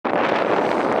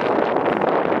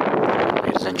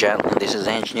and gentlemen, this is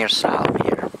Engineer Salim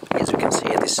here. As you can see,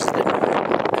 this is the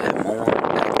moon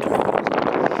back to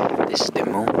normal. This is the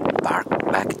moon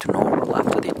back to normal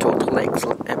after the total eclipse.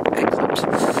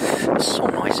 It's so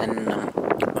nice,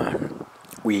 and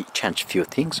we changed a few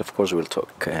things. Of course, we'll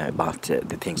talk about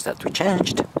the things that we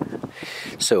changed.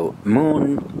 So,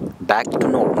 moon back to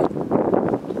normal.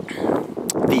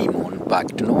 The moon back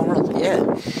to normal, yeah.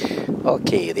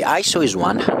 Okay, the ISO is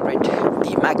 100.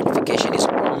 The magnification is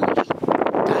only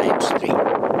times 3.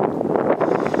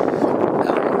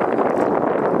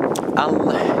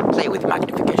 I'll play with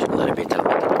magnification a little bit. I'll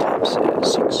make it times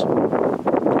 6.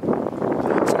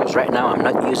 Because right now I'm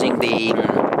not using the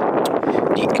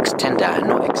extender,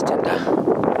 no extender.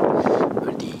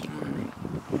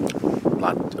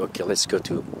 But okay, let's go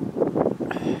to.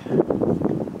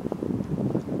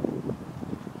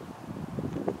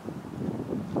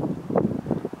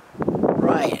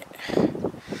 Right,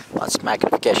 that's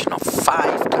magnification of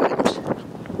 5 times.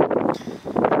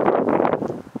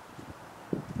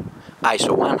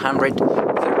 ISO 100, 13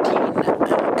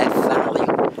 f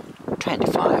value,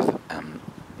 25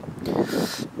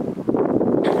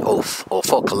 or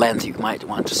focal length, you might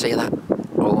want to say that.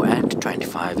 Oh, and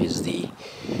 25 is the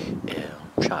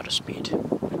shutter speed.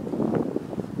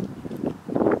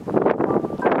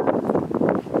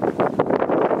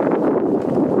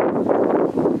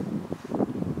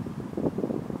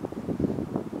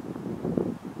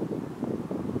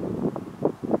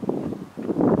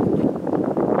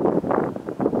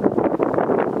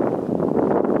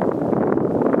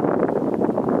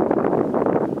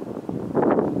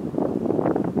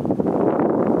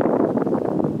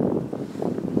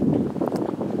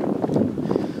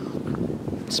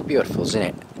 It's beautiful, isn't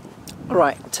it?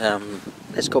 Alright,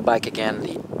 let's go back again.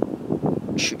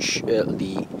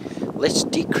 Let's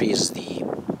decrease the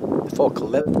focal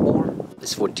length more.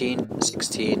 This 14,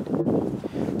 16.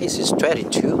 This is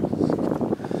 22.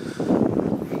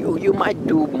 You might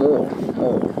do more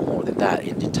than that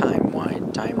in the time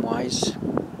wise.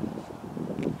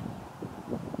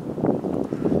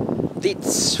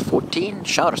 It's 14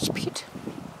 shutter speed.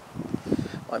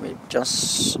 Let me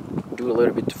just do a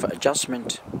little bit of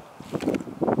adjustment.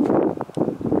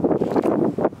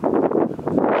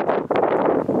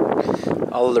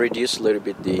 I'll reduce a little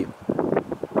bit the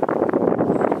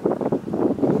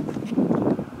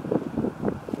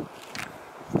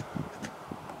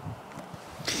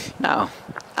now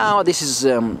this is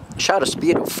shutter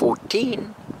speed of 40.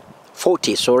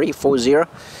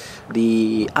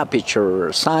 The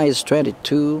aperture size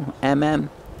 22 mm,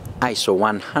 ISO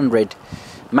 100,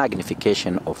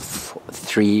 magnification of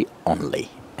 3 only,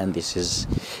 and this is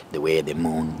the way the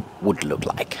moon would look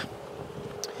like.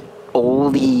 All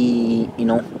the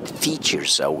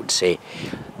features, I would say,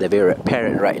 they're very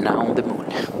apparent right now on the moon.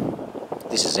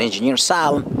 This is Engineer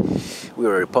Salim. We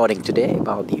are reporting today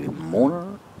about the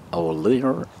lunar or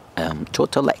lunar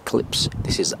total eclipse.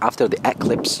 This is after the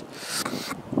eclipse.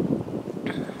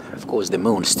 Of course, the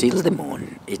moon still is the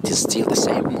moon. It is still the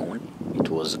same moon. It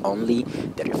was only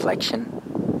the reflection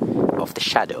of the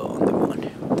shadow on the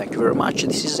moon. Thank you very much.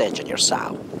 This is Engineer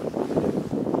Salim.